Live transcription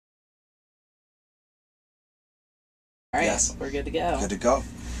Alright, Yes. we're good to go. Good to go.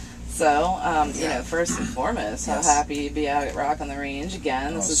 So, you know, first and foremost, how happy to be out at Rock on the Range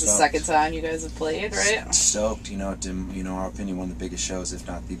again. This is the second time you guys have played, right? Stoked. You know, in our opinion, one of the biggest shows, if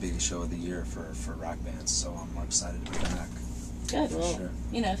not the biggest show of the year for rock bands. So I'm excited to be back. Good. Well,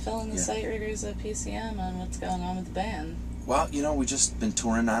 you know, fill in the site riggers at PCM on what's going on with the band. Well, you know, we just been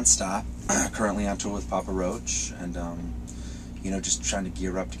touring nonstop. Currently on tour with Papa Roach, and you know, just trying to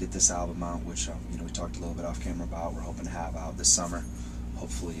gear up to get this album out, which you know, we talked a little bit off camera about. We're hoping to have out this summer,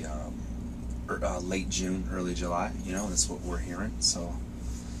 hopefully late June, early July. You know, that's what we're hearing. So,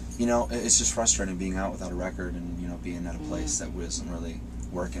 you know, it's just frustrating being out without a record, and you know, being at a place that wasn't really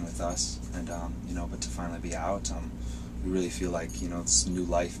working with us, and you know, but to finally be out, we really feel like, you know, this new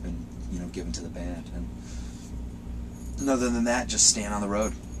life been, you know, given to the band. And other than that, just staying on the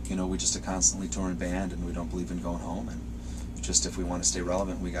road. You know, we're just a constantly touring band, and we don't believe in going home. And just if we want to stay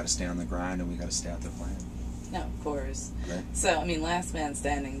relevant, we got to stay on the grind, and we got to stay out there playing. No, of course. Right. So, I mean, Last Man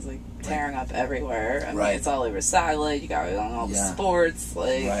Standing's like tearing up everywhere. I mean, Right. it's all over satellite. You got it on all the sports.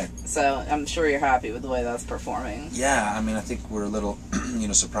 Like, Right. So, I'm sure you're happy with the way that's performing. Yeah, I mean, I think we're a little, you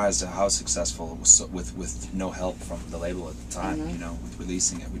know, surprised at how successful it was with no help from the label at the time. You know, with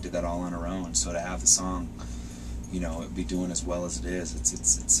releasing it, we did that all on our own. So to have the song, you know, it be doing as well as it is,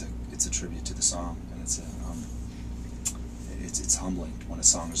 it's a tribute to the song, and it's humbling when a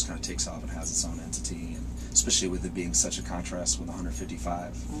song just kind of takes off and has its own entity, and especially with it being such a contrast with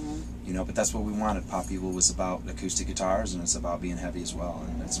 155. You know, but that's what we wanted. Pop Evil was about acoustic guitars, and it's about being heavy as well,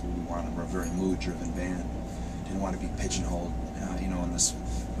 and that's what we wanted. We're a very mood-driven band. Didn't want to be pigeonholed, you know, in this.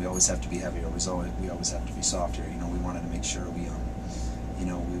 We always have to be heavy, or we always have to be softer. You know, we wanted to make sure we, you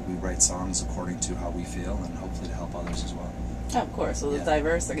know, we write songs according to how we feel, and hopefully to help others as well. Oh, of course. Well, the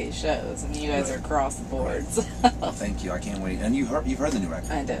diversity shows. I mean, you guys are across the board. So. Well, thank you. I can't wait. And you've heard the new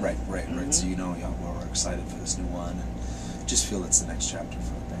record. I did. Right. So you know, we're excited for this new one, and just feel it's the next chapter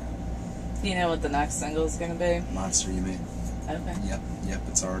for the band. Do you know what the next single is going to be? Monster You Made. Okay. Yep.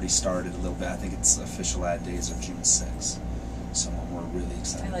 It's already started a little bit. I think its official ad days are June 6th. So we're really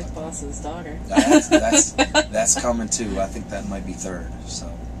excited. I like Boss's daughter. That's coming too. I think that might be third.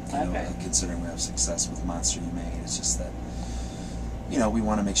 So, you know, considering we have success with Monster You Made, it's just that, you know, we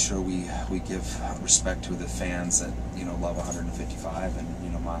want to make sure we give respect to the fans that, you know, love 155, and you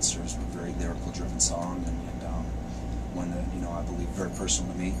know, Monster is a very lyrical driven song, and one that, you know, I believe very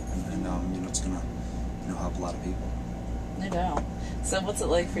personal to me, and you know, it's gonna, you know, help a lot of people. No doubt. So what's it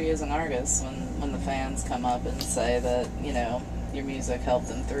like for you as an artist when the fans come up and say that, you know, your music helped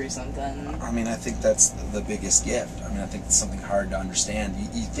them through something? I mean, I think that's the biggest gift. I mean, I think it's something hard to understand.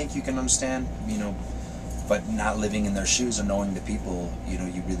 You think you can understand, you know, but not living in their shoes or knowing the people, you know,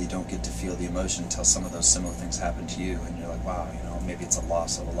 you really don't get to feel the emotion until some of those similar things happen to you, and you're like, wow, you know, maybe it's a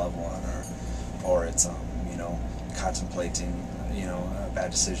loss of a loved one, or it's you know, contemplating, you know,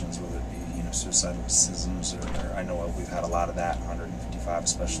 bad decisions, whether it be, you know, suicidal decisions, or I know we've had a lot of that. 155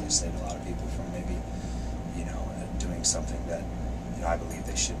 especially saved a lot of people from maybe, you know, doing something that, you know, I believe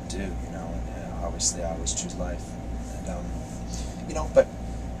they shouldn't do, you know, and obviously I always choose life, and you know, but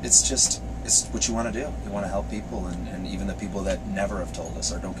it's what you want to do. You want to help people, and even the people that never have told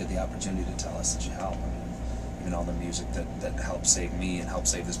us or don't get the opportunity to tell us that you help. I mean, even all the music that helped save me and helped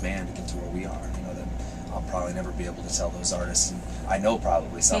save this band to get to where we are, you know, that I'll probably never be able to tell those artists, and I know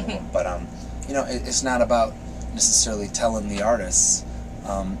probably some of them, but you know, it's not about necessarily telling the artists.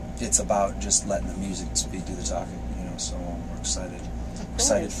 It's about just letting the music do the talking, you know. So we're excited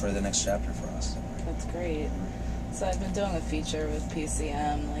for the next chapter for us. That's great. So I've been doing a feature with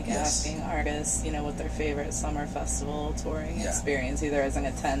PCM, like asking artists, you know, what their favorite summer festival touring experience, either as an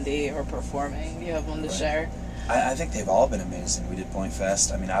attendee or performing. Do you have one to share? I think they've all been amazing. We did Point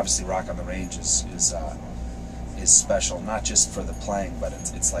Fest. I mean, obviously Rock on the Range is special, not just for the playing, but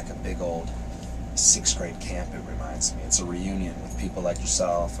it's like a big old 6th grade camp, it reminds me. It's a reunion with people like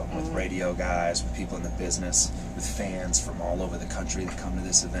yourself, and with radio guys, with people in the business, with fans from all over the country that come to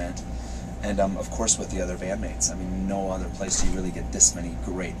this event, and of course with the other bandmates. I mean, no other place do you really get this many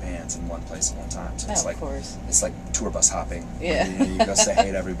great bands in one place at one time. So it's like tour bus hopping. Yeah. You go say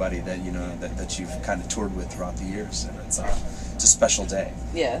hey to everybody that, you know, that you've kind of toured with throughout the years, and it's a special day.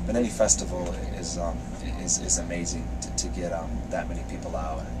 Yeah. But any festival is amazing to get that many people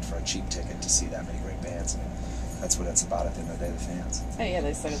out, and for a cheap ticket to see that many great bands. And that's what it's about at the end of the day, the fans. Oh yeah,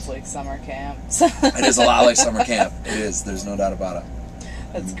 they said it's like summer camp. It is a lot like summer camp. It is. There's no doubt about it.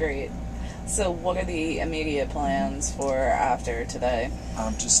 That's great. So what are the immediate plans for after today?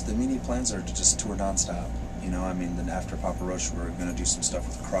 Just the immediate plans are to just tour nonstop. You know, I mean, then after Papa Roach, we're going to do some stuff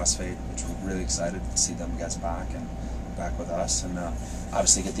with Crossfade, which we're really excited to see them guys back with us, and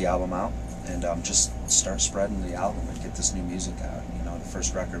obviously get the album out. and just start spreading the album and get this new music out. You know, the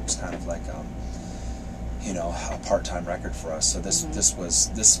first record was kind of like you know, a part-time record for us. So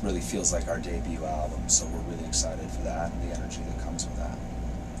this really feels like our debut album. So we're really excited for that and the energy that comes with that.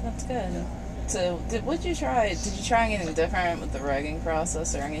 That's good. Yeah. So did you try anything different with the writing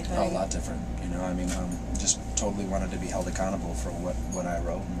process or anything? Oh, a lot different. You know, I mean, just totally wanted to be held accountable for what I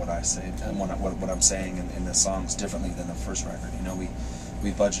wrote and what I say and what I'm saying in the songs differently than the first record. You know,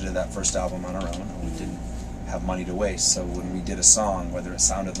 we budgeted that first album on our own, and we didn't have money to waste. So when we did a song, whether it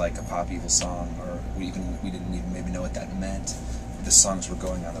sounded like a Pop Evil song or we didn't even maybe know what that meant, the songs were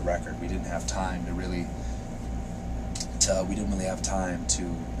going on the record. We didn't have time to really. We didn't really have time to,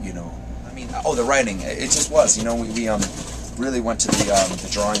 you know. I mean, the writing. It just was. You know, we really went to the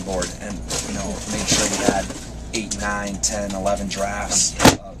drawing board and, you know, made sure we had 8, 9, 10, 11 drafts.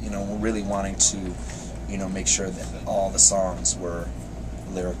 You know, we're really wanting to, you know, make sure that all the songs were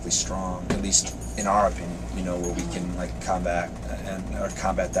lyrically strong, at least in our opinion. You know, where we can like combat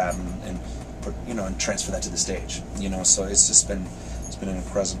that and put, you know, and transfer that to the stage. You know, so it's been an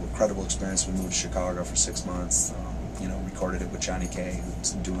incredible experience. We moved to Chicago for 6 months. You know, recorded it with Johnny K,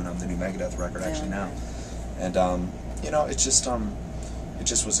 who's doing the new Megadeth record actually now, and you know, it just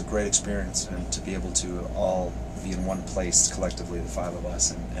was a great experience, and to be able to all be in one place collectively, the 5 of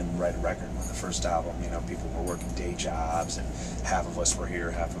us, and write a record on the first album. You know, people were working day jobs, and half of us were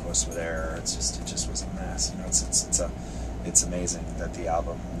here, half of us were there. It just was a mess. You know, it's amazing that the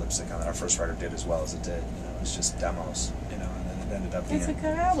album Lipstick on our first record did as well as it did. You know, it was just demos. You know. Ended up being, it's a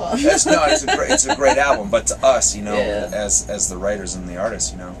good album. It's a great album, but to us, you know, as the writers and the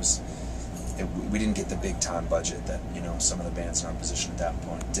artists, you know, we didn't get the big time budget that, you know, some of the bands in our position at that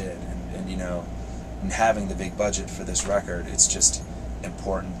point did, and you know, and having the big budget for this record, it's just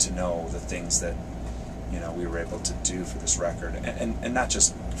important to know the things that, you know, we were able to do for this record, and not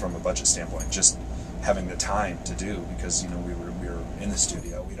just from a budget standpoint, just having the time to do, because, you know, we were in the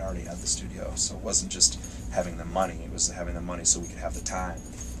studio, we'd already had the studio, so it wasn't just having the money, it was having the money so we could have the time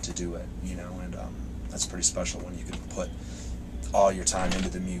to do it, you know, and that's pretty special when you can put all your time into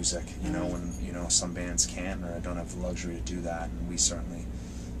the music, you know, when, you know, some bands can't or don't have the luxury to do that, and we certainly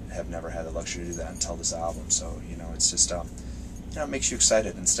have never had the luxury to do that until this album. So, you know, it's just, you know, it makes you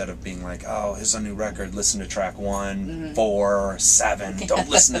excited instead of being like, oh, here's a new record, listen to track 1, 4, 7, don't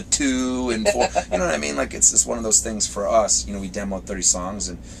listen to 2 and 4, you know what I mean? Like, it's one of those things for us, you know, we demoed 30 songs,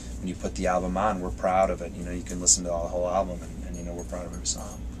 and when you put the album on, we're proud of it. You know, you can listen to the whole album, and you know, we're proud of every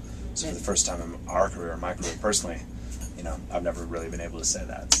song. So for the first time in our career, my career personally, you know, I've never really been able to say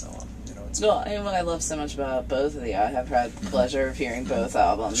that. So, you know, it's well, I mean, what I love so much about both of you, I have had the pleasure of hearing both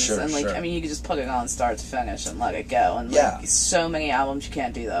albums, and like, I mean, you can just put it on start to finish and let it go, and like, so many albums you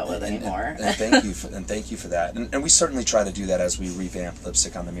can't do that with anymore. And thank you for that. And we certainly try to do that as we revamped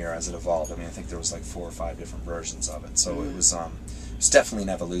Lipstick on the Mirror as it evolved. I mean, I think there was like 4 or 5 different versions of it, so it was it's definitely an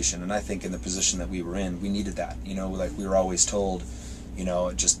evolution, and I think in the position that we were in, we needed that. You know, like we were always told, you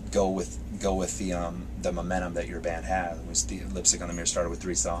know, just go with the momentum that your band had. It was the Lipstick on the Mirror started with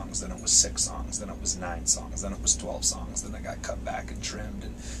 3 songs, then it was 6 songs, then it was 9 songs, then it was 12 songs, then it got cut back and trimmed,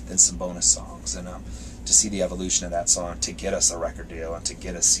 and then some bonus songs. And to see the evolution of that song to get us a record deal and to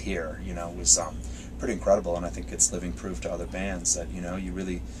get us here, you know, was pretty incredible. And I think it's living proof to other bands that, you know,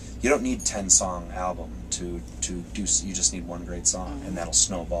 you don't need 10-song album to do. You just need one great song, and that'll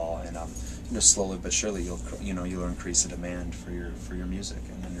snowball. And you know, slowly but surely, you'll increase the demand for your music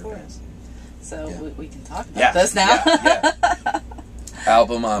and your band. So we can talk about this now.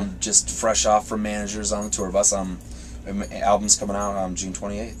 Album just fresh off from managers on the tour bus. Album's coming out on June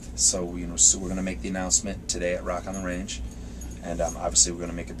 28th. So you know, we're gonna make the announcement today at Rock on the Range, and obviously we're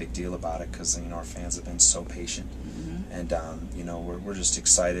gonna make a big deal about it because, you know, our fans have been so patient. And you know, we're just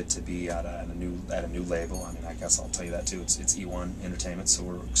excited to be at a new label. I mean, I guess I'll tell you that too. It's E1 Entertainment, so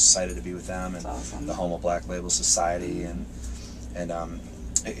we're excited to be with them, and the Homo Black Label Society, and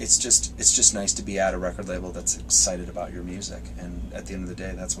it's just nice to be at a record label that's excited about your music. And at the end of the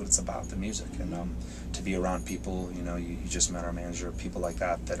day, that's what it's about, the music. And to be around people, you know, you just met our manager, people like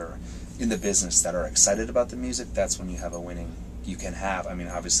that are in the business that are excited about the music. That's when you have a winning. You can have. I mean,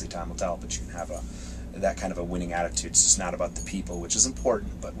 obviously time will tell, but you can have that kind of a winning attitude. It's just not about the people, which is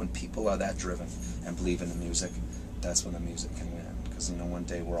important, but when people are that driven and believe in the music, that's when the music can win. Because, you know, one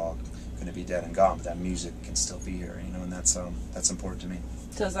day we're all going to be dead and gone, but that music can still be here, you know, and that's important to me.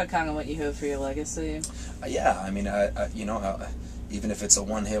 So is that kind of what you hope for your legacy? Yeah, I mean, you know, even if it's a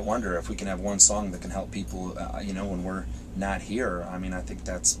one-hit wonder, if we can have one song that can help people, you know, when we're not here, I mean, I think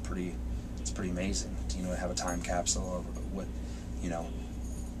it's pretty amazing, you know, to have a time capsule of what, you know,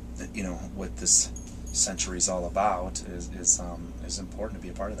 what this century's all about is important to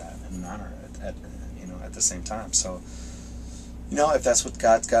be a part of that and an honor at the same time. So, if that's what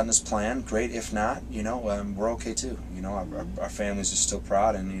God's got in His plan, great. If not, we're okay too. Our families are still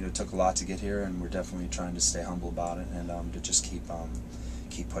proud, and it took a lot to get here, and we're definitely trying to stay humble about it, and to just keep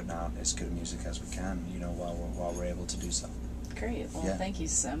putting out as good music as we can, while we're able to do so. Great. Well, thank you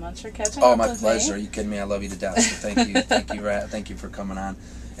so much for catching up with me. Oh, my pleasure. Are you kidding me? I love you to death. So thank you for coming on,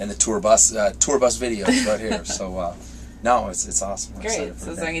 and the tour bus videos right here. So. No, it's awesome. Great.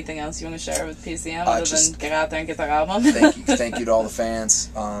 So is there anything else you want to share with PCM other than get out there and get their album? Thank you to all the fans.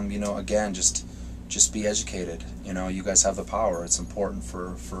 Again, just be educated. You guys have the power. It's important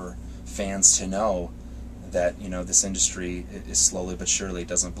for fans to know that this industry is slowly but surely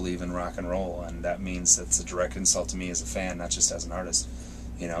doesn't believe in rock and roll, and that means that's a direct insult to me as a fan, not just as an artist.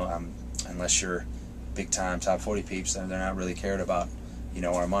 Unless you're big time top 40 peeps, then they're not really cared about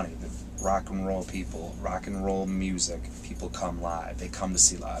our money. But rock and roll people, rock and roll music, people come live. They come to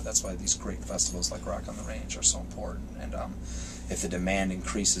see live. That's why these great festivals like Rock on the Range are so important. And if the demand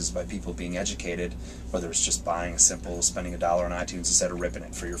increases by people being educated, whether it's just buying spending $1 on iTunes instead of ripping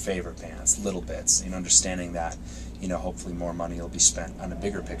it for your favorite bands, little bits, understanding that, hopefully more money will be spent on a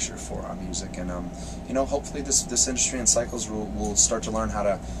bigger picture for our music. And, hopefully this industry and cycles will start to learn how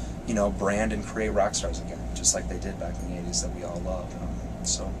to, brand and create rock stars again, just like they did back in the 80s that we all loved.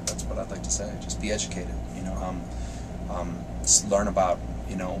 So that's what I'd like to say. Just be educated. Learn about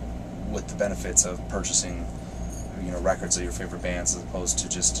what the benefits of purchasing records of your favorite bands as opposed to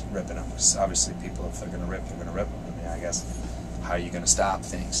just ripping them. Because obviously, people, if they're going to rip, they're going to rip them. I guess how are you going to stop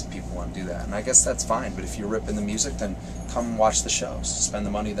things? People want to do that, and I guess that's fine. But if you're ripping the music, then come watch the shows. Spend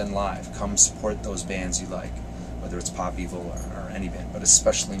the money, then live. Come support those bands you like, whether it's Pop Evil or any band, but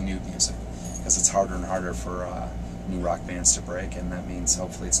especially new music, because it's harder and harder for new rock bands to break, and that means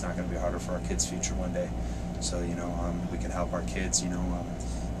hopefully it's not going to be harder for our kids' future one day. So we can help our kids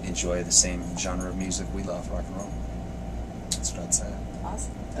enjoy the same genre of music we love, rock and roll. That's what I'd say.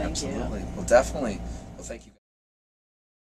 Awesome. Thank you. Absolutely. Well, definitely. Well, thank you.